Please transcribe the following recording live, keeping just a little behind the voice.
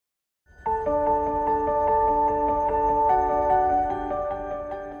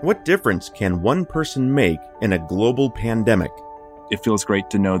What difference can one person make in a global pandemic? It feels great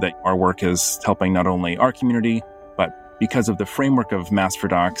to know that our work is helping not only our community, but because of the framework of Masks for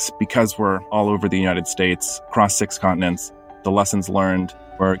Docs, because we're all over the United States, across 6 continents, the lessons learned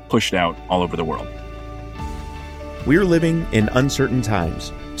were pushed out all over the world. We're living in uncertain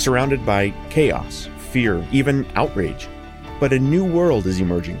times, surrounded by chaos, fear, even outrage. But a new world is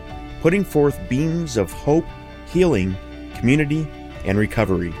emerging, putting forth beams of hope, healing, community, and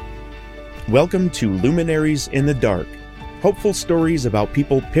recovery. Welcome to Luminaries in the Dark, hopeful stories about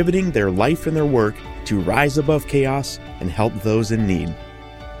people pivoting their life and their work to rise above chaos and help those in need.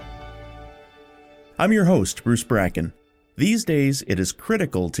 I'm your host, Bruce Bracken. These days, it is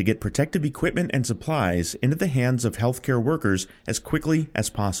critical to get protective equipment and supplies into the hands of healthcare workers as quickly as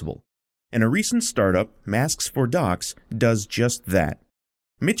possible. And a recent startup, Masks for Docs, does just that.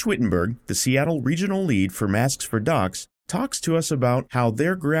 Mitch Wittenberg, the Seattle regional lead for Masks for Docs, talks to us about how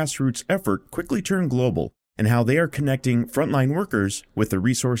their grassroots effort quickly turned global and how they are connecting frontline workers with the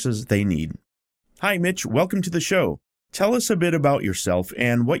resources they need. Hi, Mitch. Welcome to the show. Tell us a bit about yourself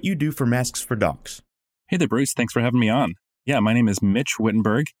and what you do for Masks for Docs. Hey there, Bruce. Thanks for having me on. Yeah, my name is Mitch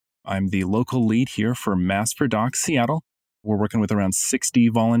Wittenberg. I'm the local lead here for Masks for Docs Seattle. We're working with around 60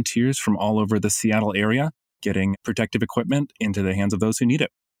 volunteers from all over the Seattle area, getting protective equipment into the hands of those who need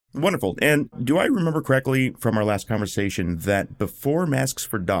it. Wonderful. And do I remember correctly from our last conversation that before Masks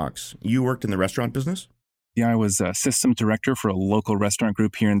for Docs, you worked in the restaurant business? Yeah, I was a system director for a local restaurant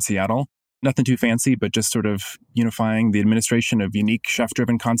group here in Seattle. Nothing too fancy, but just sort of unifying the administration of unique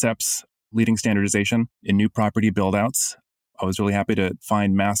chef-driven concepts, leading standardization in new property build-outs. I was really happy to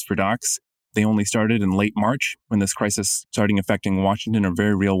find Masks for Docs. They only started in late March when this crisis started affecting Washington in a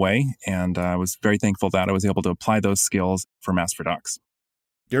very real way, and I was very thankful that I was able to apply those skills for Masks for Docs.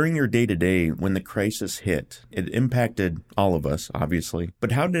 During your day-to-day, when the crisis hit, it impacted all of us, obviously.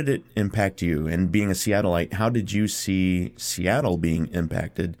 But how did it impact you? And being a Seattleite, how did you see Seattle being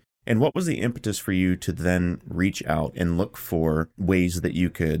impacted? And what was the impetus for you to then reach out and look for ways that you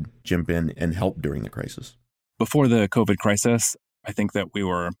could jump in and help during the crisis? Before the COVID crisis, I think that we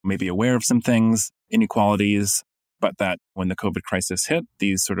were maybe aware of some things, inequalities, but that when the COVID crisis hit,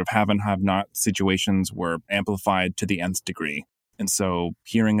 these sort of have and have not situations were amplified to the nth degree. And so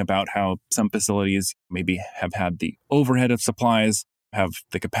hearing about how some facilities maybe have had the overhead of supplies, have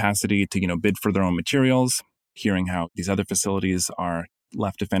the capacity to, bid for their own materials, hearing how these other facilities are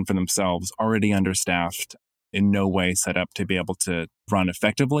left to fend for themselves, already understaffed, in no way set up to be able to run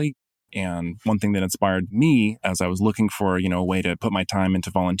effectively. And one thing that inspired me as I was looking for, a way to put my time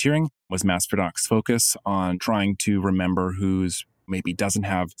into volunteering was Masks for Docs' focus on trying to remember who's maybe doesn't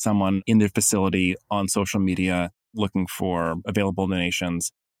have someone in their facility on social media looking for available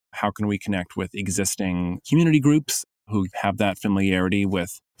donations. How can we connect with existing community groups who have that familiarity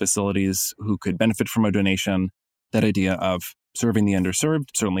with facilities who could benefit from a donation? That idea of serving the underserved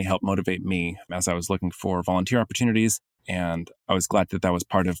certainly helped motivate me as I was looking for volunteer opportunities. And I was glad that that was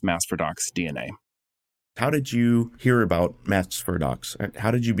part of Masks for Docs' DNA. How did you hear about Masks for Docs?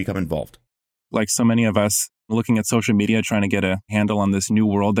 How did you become involved? Like so many of us, looking at social media, trying to get a handle on this new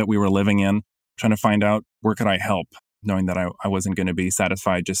world that we were living in, trying to find out where could I help, knowing that I wasn't going to be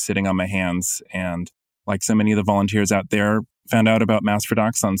satisfied just sitting on my hands. And like so many of the volunteers out there, found out about Masks for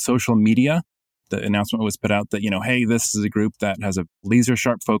Docs on social media. The announcement was put out that, hey, this is a group that has a laser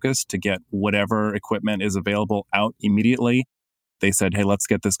sharp focus to get whatever equipment is available out immediately. They said, hey, let's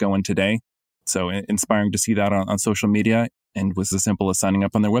get this going today. So inspiring to see that on social media, and was as simple as signing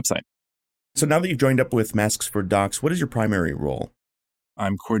up on their website. So now that you've joined up with Masks for Docs, what is your primary role?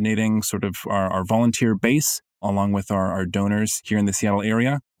 I'm coordinating sort of our volunteer base along with our donors here in the Seattle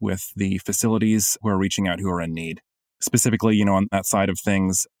area with the facilities who are reaching out who are in need. Specifically, on that side of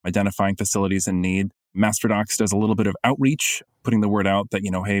things, identifying facilities in need. Masks for Docs does a little bit of outreach, putting the word out that,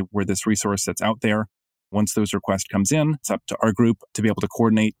 hey, we're this resource that's out there. Once those requests comes in, it's up to our group to be able to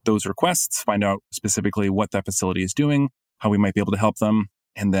coordinate those requests, find out specifically what that facility is doing, how we might be able to help them,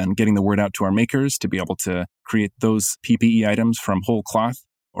 and then getting the word out to our makers to be able to create those PPE items from whole cloth,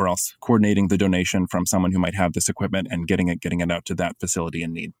 or else coordinating the donation from someone who might have this equipment and getting it out to that facility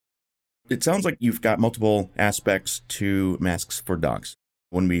in need. It sounds like you've got multiple aspects to Masks for Docs.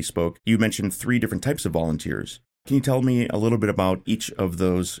 When we spoke, you mentioned 3 different types of volunteers. Can you tell me a little bit about each of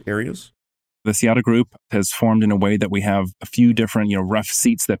those areas? The Seattle group has formed in a way that we have a few different, rough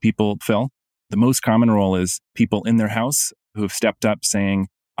seats that people fill. The most common role is people in their house who have stepped up saying,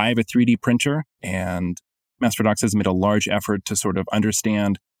 I have a 3D printer, and Masks for Docs has made a large effort to sort of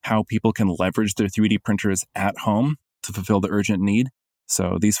understand how people can leverage their 3D printers at home to fulfill the urgent need.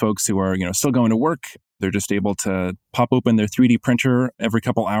 So these folks who are, still going to work, They're just able to pop open their 3D printer every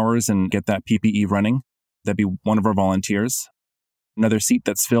couple hours and get that PPE running. That'd be one of our volunteers. Another seat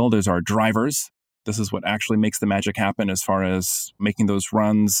that's filled is our drivers. This is what actually makes the magic happen as far as making those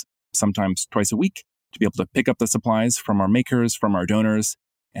runs, sometimes twice a week, to be able to pick up the supplies from our makers, from our donors,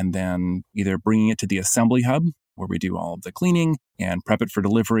 and then either bringing it to the assembly hub, where we do all of the cleaning and prep it for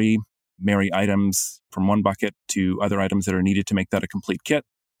delivery, marry items from one bucket to other items that are needed to make that a complete kit,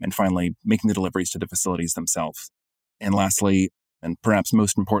 and finally making the deliveries to the facilities themselves. And lastly, and perhaps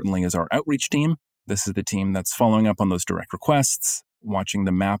most importantly, is our outreach team. This is the team that's following up on those direct requests, watching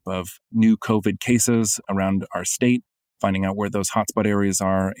the map of new COVID cases around our state, finding out where those hotspot areas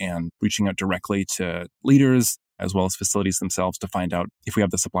are, and reaching out directly to leaders as well as facilities themselves to find out if we have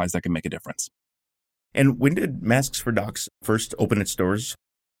the supplies that can make a difference. And when did Masks for Docs first open its doors?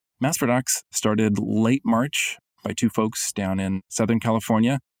 Masks for Docs started late March by two folks down in Southern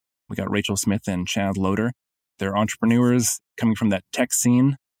California. We got Rachel Smith and Chad Loader. They're entrepreneurs coming from that tech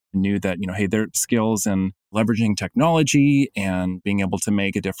scene, knew that, hey, their skills in leveraging technology and being able to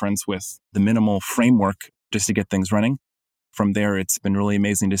make a difference with the minimal framework just to get things running. From there, it's been really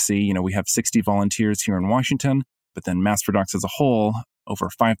amazing to see, we have 60 volunteers here in Washington, but then Masks for Docs as a whole, over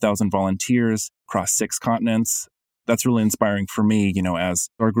 5,000 volunteers across 6 continents. That's really inspiring for me, as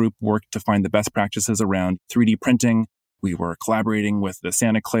our group worked to find the best practices around 3D printing. We were collaborating with the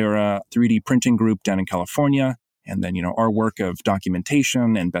Santa Clara 3D printing group down in California. And then, our work of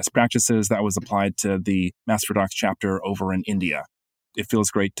documentation and best practices that was applied to the Masks for Docs chapter over in India. It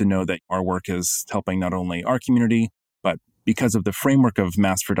feels great to know that our work is helping not only our community, but because of the framework of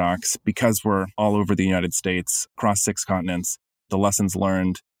Masks for Docs, because we're all over the United States, across 6 continents, the lessons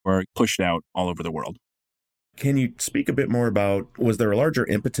learned were pushed out all over the world. Can you speak a bit more about, was there a larger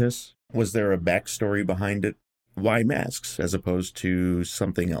impetus? Was there a backstory behind it? Why masks as opposed to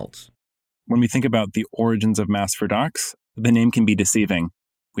something else? When we think about the origins of Masks for Docs, the name can be deceiving.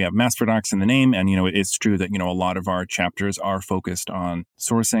 We have Masks for Docs in the name, and it is true that a lot of our chapters are focused on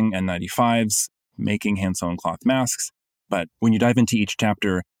sourcing N95s, making hand-sewn cloth masks. But when you dive into each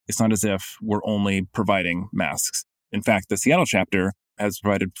chapter, it's not as if we're only providing masks. In fact, the Seattle chapter has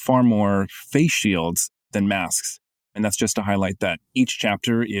provided far more face shields than masks. And that's just to highlight that each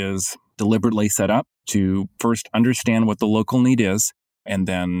chapter is deliberately set up to first understand what the local need is, and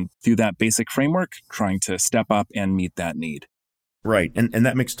then through that basic framework, trying to step up and meet that need. Right. And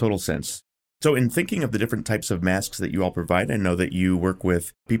that makes total sense. So in thinking of the different types of masks that you all provide, I know that you work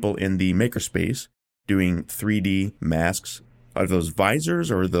with people in the makerspace doing 3D masks. Are those visors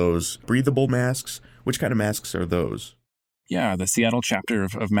or are those breathable masks? Which kind of masks are those? Yeah, the Seattle chapter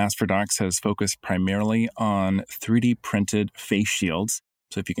of Masks for Docs has focused primarily on 3D printed face shields.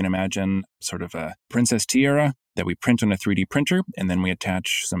 So if you can imagine sort of a princess tiara that we print on a 3D printer, and then we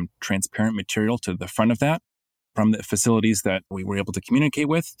attach some transparent material to the front of that. From the facilities that we were able to communicate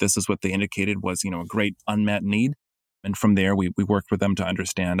with, this is what they indicated was, a great unmet need. And from there, we worked with them to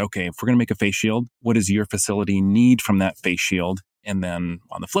understand, okay, if we're going to make a face shield, what does your facility need from that face shield? And then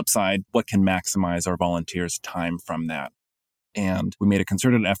on the flip side, what can maximize our volunteers' time from that? And we made a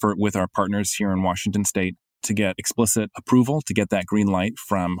concerted effort with our partners here in Washington State to get explicit approval, to get that green light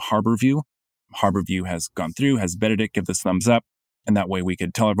from Harborview. Harborview has gone through, has vetted it, give this thumbs up. And that way we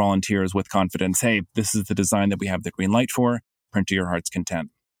could tell our volunteers with confidence, hey, this is the design that we have the green light for, print to your heart's content.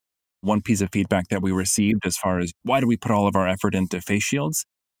 One piece of feedback that we received as far as why do we put all of our effort into face shields?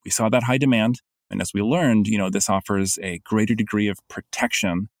 We saw that high demand. And as we learned, this offers a greater degree of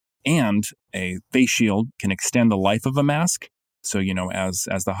protection, and a face shield can extend the life of a mask. So, as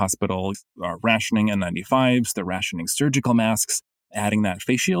the hospitals are rationing N95s, they're rationing surgical masks, adding that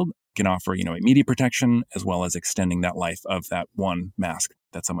face shield can offer, immediate protection as well as extending that life of that one mask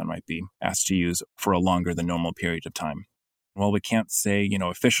that someone might be asked to use for a longer than normal period of time. While we can't say,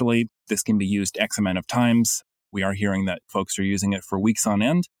 officially this can be used X amount of times, we are hearing that folks are using it for weeks on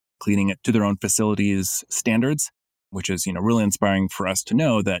end, cleaning it to their own facilities' standards, which is, really inspiring for us to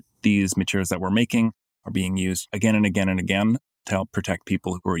know that these materials that we're making are being used again and again and again to help protect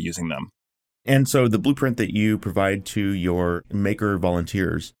people who are using them. And so the blueprint that you provide to your maker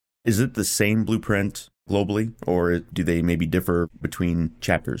volunteers, is it the same blueprint globally, or do they maybe differ between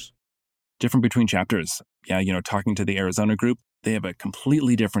chapters? Different between chapters. Yeah, talking to the Arizona group, they have a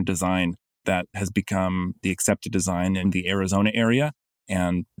completely different design that has become the accepted design in the Arizona area.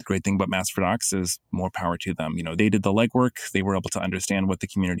 And the great thing about Masks for Docs is more power to them. They did the legwork. They were able to understand what the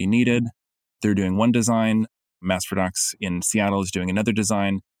community needed. They're doing one design. Masks for Docs in Seattle is doing another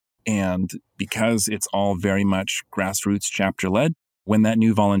design. And because it's all very much grassroots chapter-led, when that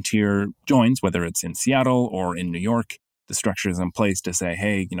new volunteer joins, whether it's in Seattle or in New York, the structure is in place to say,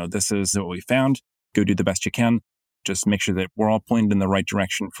 hey, this is what we found. go do the best you can. Just make sure that we're all pointed in the right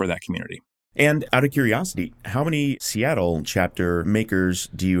direction for that community. And out of curiosity, how many Seattle chapter makers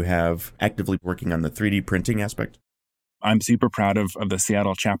do you have actively working on the 3D printing aspect? I'm super proud of the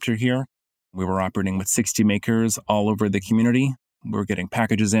Seattle chapter here. We were operating with 60 makers all over the community. We were getting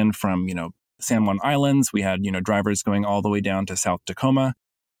packages in from, San Juan Islands. We had, drivers going all the way down to South Tacoma.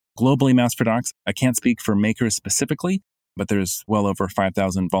 Globally, Mass for Docs, I can't speak for makers specifically, but there's well over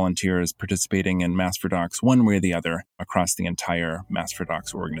 5,000 volunteers participating in Mass for Docs one way or the other across the entire Mass for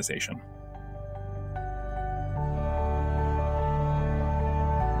Docs organization.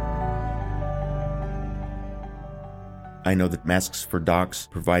 I know that Masks for Docs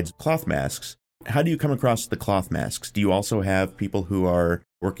provides cloth masks. How do you come across the cloth masks? Do you also have people who are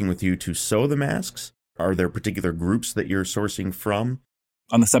working with you to sew the masks? Are there particular groups that you're sourcing from?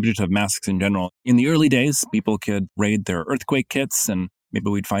 On the subject of masks in general, in the early days, people could raid their earthquake kits, and maybe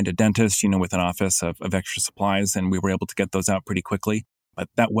we'd find a dentist, with an office of extra supplies, and we were able to get those out pretty quickly. But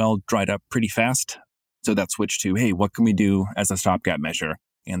that well dried up pretty fast. So that switched to, hey, what can we do as a stopgap measure?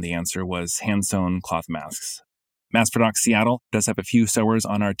 And the answer was hand-sewn cloth masks. Mass for Docs Seattle does have a few sewers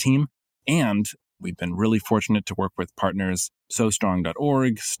on our team, and we've been really fortunate to work with partners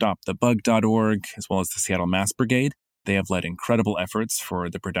SoStrong.org, StopTheBug.org, as well as the Seattle Mask Brigade. They have led incredible efforts for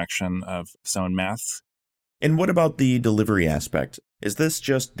the production of sewn masks. And what about the delivery aspect? Is this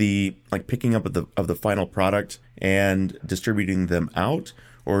just the picking up of the final product and distributing them out?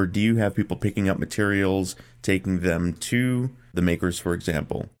 Or do you have people picking up materials, taking them to the makers, for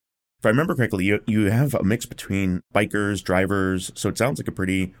example? If I remember correctly, you have a mix between bikers, drivers, so it sounds like a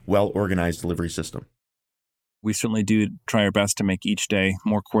pretty well-organized delivery system. We certainly do try our best to make each day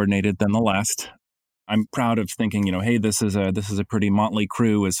more coordinated than the last. I'm proud of thinking, hey, this is a pretty motley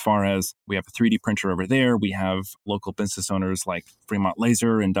crew as far as we have a 3D printer over there. We have local business owners like Fremont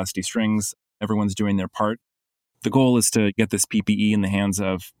Laser and Dusty Strings. Everyone's doing their part. The goal is to get this PPE in the hands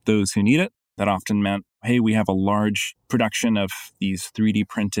of those who need it. That often meant, hey, we have a large production of these 3D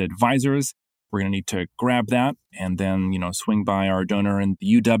printed visors. We're going to need to grab that and then, swing by our donor in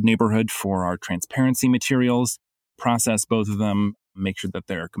the UW neighborhood for our transparency materials, process both of them, make sure that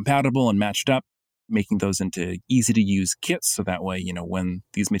they're compatible and matched up, making those into easy-to-use kits. So that way, when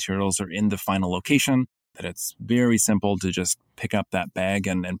these materials are in the final location, that it's very simple to just pick up that bag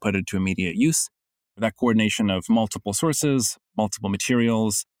and put it to immediate use. That coordination of multiple sources, multiple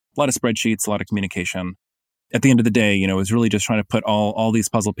materials, a lot of spreadsheets, a lot of communication. At the end of the day, is really just trying to put all these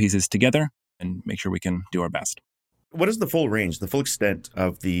puzzle pieces together and make sure we can do our best. What is the full range, the full extent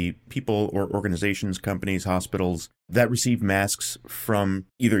of the people or organizations, companies, hospitals that receive masks from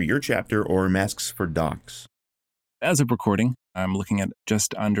either your chapter or Masks for Docs? As of recording, I'm looking at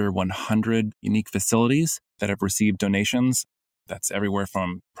just under 100 unique facilities that have received donations. That's everywhere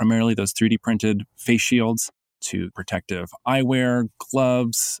from primarily those 3D printed face shields to protective eyewear,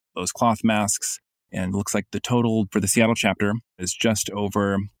 gloves, those cloth masks. And it looks like the total for the Seattle chapter is just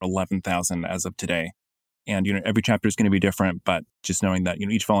over 11,000 as of today. And, every chapter is going to be different, but just knowing that,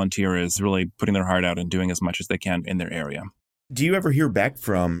 each volunteer is really putting their heart out and doing as much as they can in their area. Do you ever hear back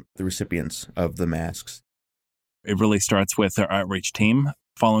from the recipients of the masks? It really starts with our outreach team,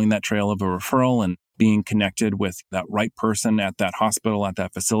 following that trail of a referral and being connected with that right person at that hospital, at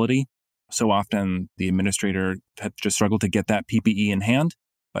that facility. So often the administrator had just struggled to get that PPE in hand,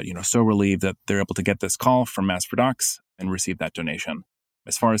 but, so relieved that they're able to get this call from Mass for Docs and receive that donation.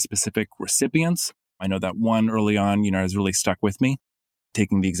 As far as specific recipients, I know that one early on, has really stuck with me.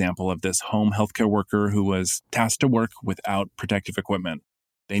 Taking the example of this home healthcare worker who was tasked to work without protective equipment.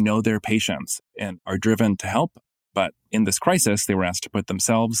 They know their patients and are driven to help, but in this crisis, they were asked to put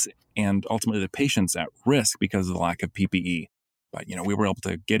themselves and ultimately the patients at risk because of the lack of PPE. But, we were able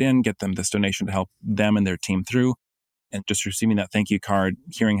to get them this donation to help them and their team through. And just receiving that thank you card,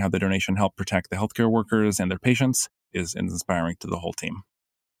 hearing how the donation helped protect the healthcare workers and their patients is inspiring to the whole team.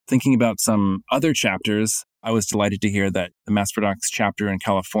 Thinking about some other chapters, I was delighted to hear that the Mass for Docs chapter in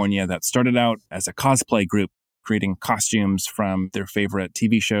California that started out as a cosplay group, creating costumes from their favorite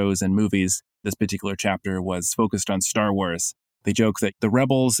TV shows and movies. This particular chapter was focused on Star Wars. They joke that the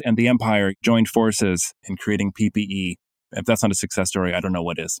Rebels and the Empire joined forces in creating PPE. If that's not a success story, I don't know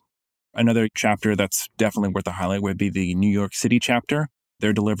what is. Another chapter that's definitely worth a highlight would be the New York City chapter.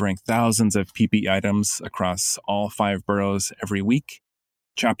 They're delivering thousands of PPE items across all 5 boroughs every week.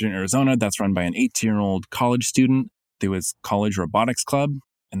 Chapter in Arizona that's run by an 18-year-old college student through his college robotics club.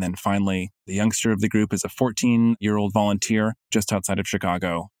 And then finally, the youngster of the group is a 14-year-old volunteer just outside of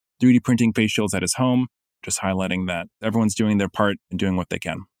Chicago, 3D printing face shields at his home, just highlighting that everyone's doing their part and doing what they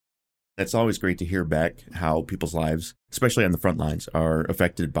can. It's always great to hear back how people's lives, especially on the front lines, are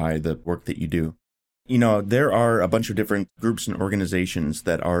affected by the work that you do. There are a bunch of different groups and organizations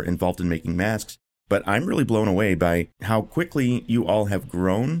that are involved in making masks, but I'm really blown away by how quickly you all have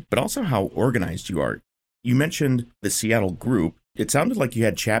grown, but also how organized you are. You mentioned the Seattle group. It sounded like you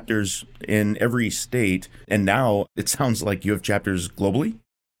had chapters in every state, and now it sounds like you have chapters globally?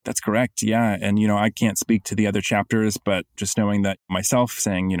 That's correct. Yeah. And, I can't speak to the other chapters, but just knowing that myself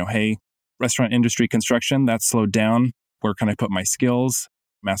saying, hey, restaurant industry construction, that's slowed down. Where can I put my skills?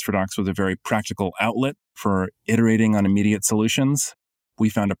 Masks for Docs was a very practical outlet for iterating on immediate solutions. We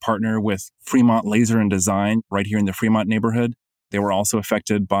found a partner with Fremont Laser and Design right here in the Fremont neighborhood. They were also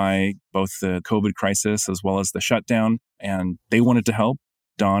affected by both the COVID crisis as well as the shutdown, and they wanted to help.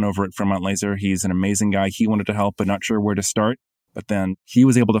 Don over at Fremont Laser, he's an amazing guy. He wanted to help, but not sure where to start. But then he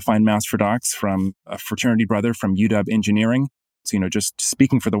was able to find Masks for Docs from a fraternity brother from UW Engineering. So, just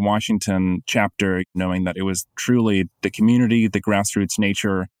speaking for the Washington chapter, knowing that it was truly the community, the grassroots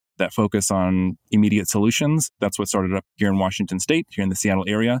nature, that focus on immediate solutions. That's what started up here in Washington State, here in the Seattle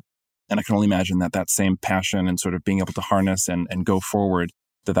area. And I can only imagine that same passion and sort of being able to harness and go forward,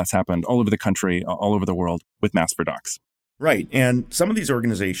 that's happened all over the country, all over the world with Masks for Docs. Right. And some of these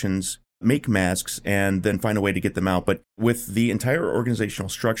organizations make masks and then find a way to get them out. But with the entire organizational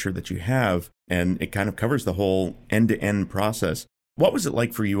structure that you have, and it kind of covers the whole end-to-end process, what was it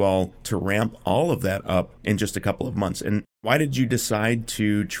like for you all to ramp all of that up in just a couple of months? And why did you decide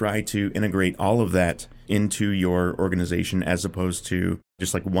to try to integrate all of that into your organization as opposed to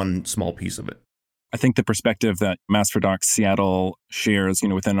just like one small piece of it? I think the perspective that Masks for Docs Seattle shares,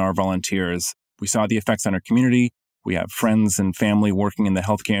 within our volunteers, we saw the effects on our community. We have friends and family working in the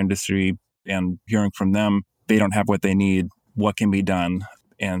healthcare industry, and hearing from them, they don't have what they need. What can be done?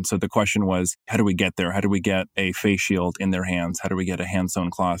 And so the question was, how do we get there? How do we get a face shield in their hands? How do we get a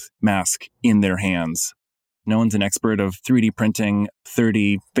hand-sewn cloth mask in their hands? No one's an expert of 3D printing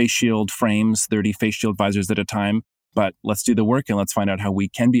 30 face shield frames, 30 face shield visors at a time, but let's do the work and let's find out how we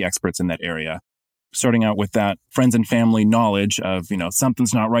can be experts in that area. Starting out with that friends and family knowledge of,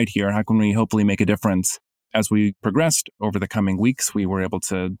 something's not right here. How can we hopefully make a difference? As we progressed over the coming weeks, we were able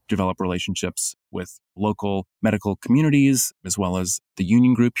to develop relationships with local medical communities, as well as the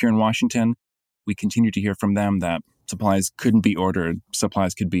union group here in Washington. We continued to hear from them that supplies couldn't be ordered.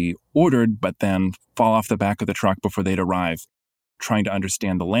 Supplies could be ordered, but then fall off the back of the truck before they'd arrive. Trying to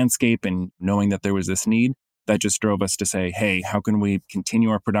understand the landscape and knowing that there was this need, that just drove us to say, hey, how can we continue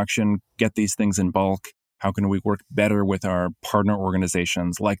our production, get these things in bulk? How can we work better with our partner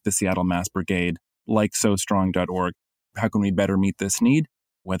organizations like the Seattle Mask Brigade, like SoStrong.org? How can we better meet this need?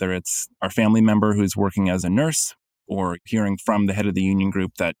 Whether it's our family member who's working as a nurse or hearing from the head of the union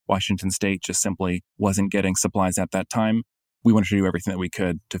group that Washington State just simply wasn't getting supplies at that time, we wanted to do everything that we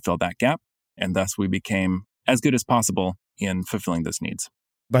could to fill that gap. And thus we became as good as possible in fulfilling those needs.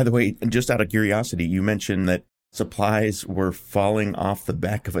 By the way, just out of curiosity, you mentioned that supplies were falling off the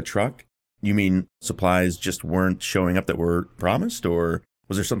back of a truck. You mean supplies just weren't showing up that were promised, or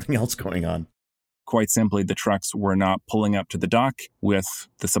was there something else going on? Quite simply, the trucks were not pulling up to the dock with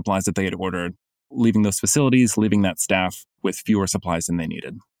the supplies that they had ordered, leaving those facilities, leaving that staff with fewer supplies than they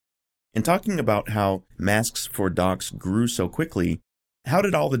needed. In talking about how Masks for Docs grew so quickly, how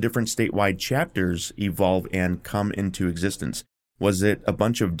did all the different statewide chapters evolve and come into existence? Was it a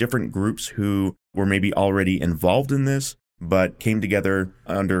bunch of different groups who were maybe already involved in this, but came together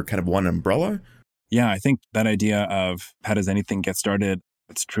under kind of one umbrella? Yeah, I think that idea of how does anything get started,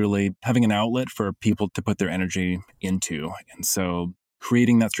 it's truly having an outlet for people to put their energy into. And so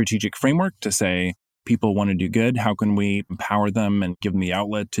creating that strategic framework to say, people want to do good. How can we empower them and give them the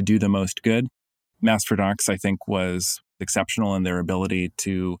outlet to do the most good? Masks for Docs, I think, was exceptional in their ability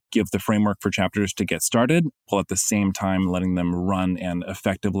to give the framework for chapters to get started, while at the same time letting them run and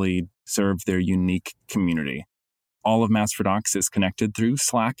effectively serve their unique community. All of Masks for Docs is connected through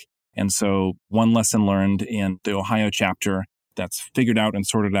Slack. And so one lesson learned in the Ohio chapter that's figured out and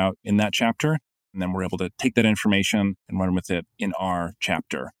sorted out in that chapter, and then we're able to take that information and run with it in our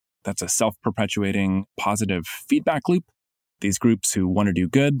chapter. That's a self-perpetuating positive feedback loop. These groups who want to do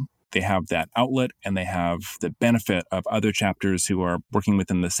good, they have that outlet and they have the benefit of other chapters who are working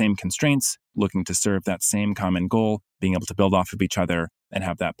within the same constraints, looking to serve that same common goal, being able to build off of each other and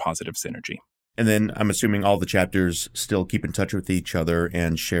have that positive synergy. And then I'm assuming all the chapters still keep in touch with each other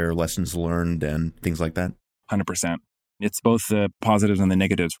and share lessons learned and things like that? 100%. It's both the positives and the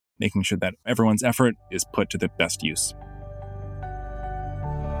negatives, making sure that everyone's effort is put to the best use.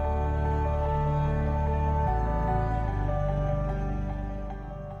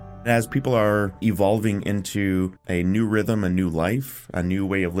 As people are evolving into a new rhythm, a new life, a new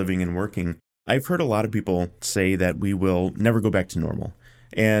way of living and working, I've heard a lot of people say that we will never go back to normal.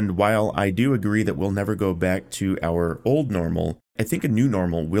 And while I do agree that we'll never go back to our old normal, I think a new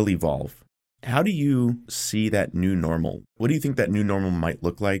normal will evolve. How do you see that new normal? What do you think that new normal might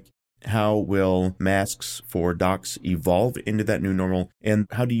look like? How will masks for docs evolve into that new normal? And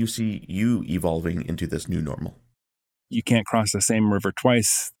how do you see you evolving into this new normal? You can't cross the same river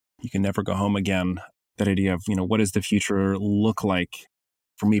twice. You can never go home again. That idea of, what does the future look like?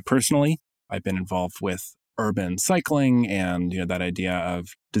 For me personally, I've been involved with urban cycling and, that idea of,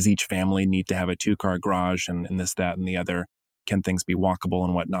 does each family need to have a 2-car garage and this, that, and the other? Can things be walkable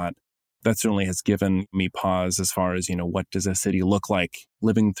and whatnot? That certainly has given me pause as far as, what does a city look like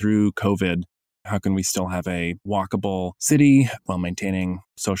living through COVID? How can we still have a walkable city while maintaining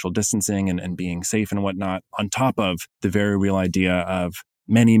social distancing and being safe and whatnot, on top of the very real idea of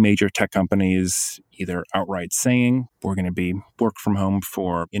many major tech companies either outright saying we're going to be work from home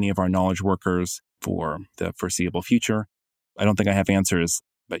for any of our knowledge workers for the foreseeable future. I don't think I have answers,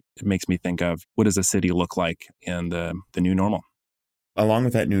 but it makes me think of, what does a city look like in the new normal? Along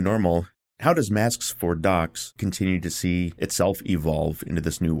with that new normal, how does Masks for Docs continue to see itself evolve into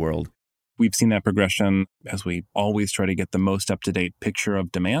this new world? We've seen that progression as we always try to get the most up-to-date picture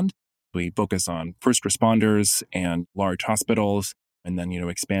of demand. We focus on first responders and large hospitals, and then,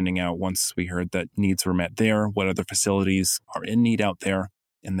 expanding out once we heard that needs were met there, what other facilities are in need out there.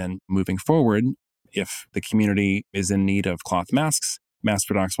 And then moving forward, if the community is in need of cloth masks, Masks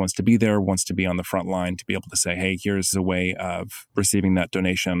for Docs wants to be there, wants to be on the front line to be able to say, hey, here's a way of receiving that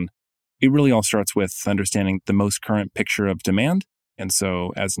donation. It really all starts with understanding the most current picture of demand. And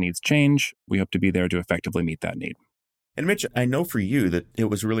so as needs change, we hope to be there to effectively meet that need. And Mitch, I know for you that it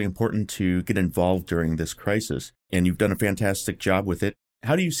was really important to get involved during this crisis, and you've done a fantastic job with it.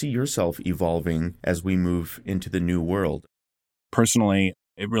 How do you see yourself evolving as we move into the new world? Personally,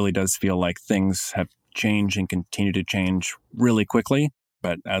 it really does feel like things have changed and continue to change really quickly.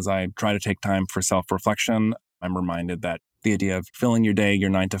 But as I try to take time for self-reflection, I'm reminded that the idea of filling your day, your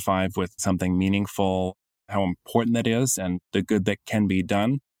 9 to 5, with something meaningful, how important that is, and the good that can be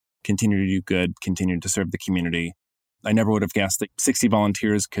done, continue to do good, continue to serve the community. I never would have guessed that 60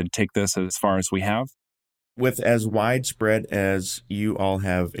 volunteers could take this as far as we have. With as widespread as you all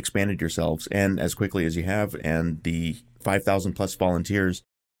have expanded yourselves and as quickly as you have, and the 5,000 plus volunteers,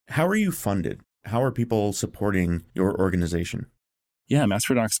 how are you funded? How are people supporting your organization? Yeah, Masks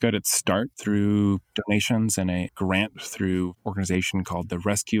for Docs got its start through donations and a grant through an organization called the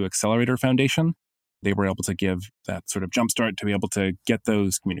Rescue Accelerator Foundation. They were able to give that sort of jumpstart to be able to get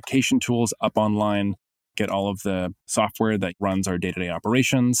those communication tools up online, get all of the software that runs our day-to-day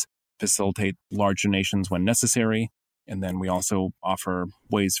operations, facilitate large donations when necessary. And then we also offer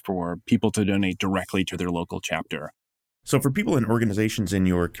ways for people to donate directly to their local chapter. So for people and organizations in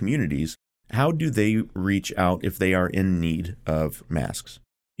your communities, how do they reach out if they are in need of masks?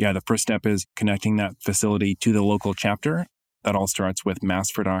 Yeah, the first step is connecting that facility to the local chapter. That all starts with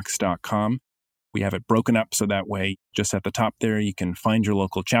masksfordocs.com. We have it broken up so that way, just at the top there, you can find your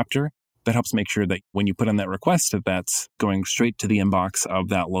local chapter. That helps make sure that when you put in that request, that's going straight to the inbox of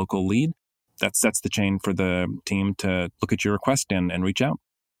that local lead. That sets the chain for the team to look at your request and reach out.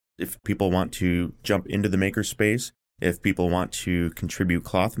 If people want to jump into the makerspace, if people want to contribute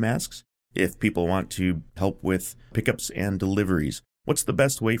cloth masks, if people want to help with pickups and deliveries, what's the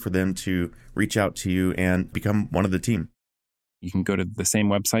best way for them to reach out to you and become one of the team? You can go to the same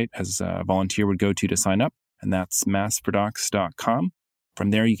website as a volunteer would go to sign up, and that's masksfordocs.com.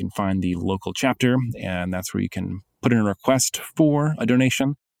 From there, you can find the local chapter, and that's where you can put in a request for a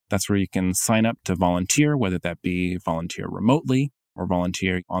donation. That's where you can sign up to volunteer, whether that be volunteer remotely or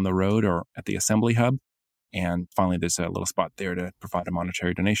volunteer on the road or at the assembly hub. And finally, there's a little spot there to provide a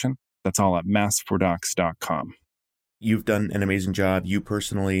monetary donation. That's all at masksfordocs.com. You've done an amazing job, you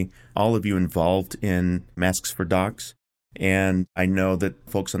personally, all of you involved in Masks for Docs. And I know that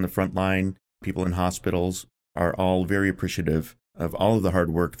folks on the front line, people in hospitals, are all very appreciative of all of the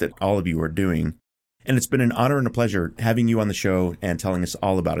hard work that all of you are doing. And it's been an honor and a pleasure having you on the show and telling us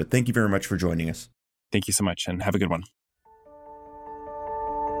all about it. Thank you very much for joining us. Thank you so much, and have a good one.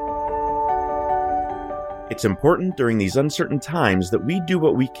 It's important during these uncertain times that we do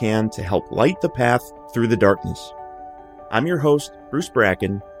what we can to help light the path through the darkness. I'm your host, Bruce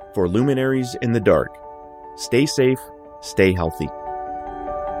Bracken, for Luminaries in the Dark. Stay safe, stay healthy.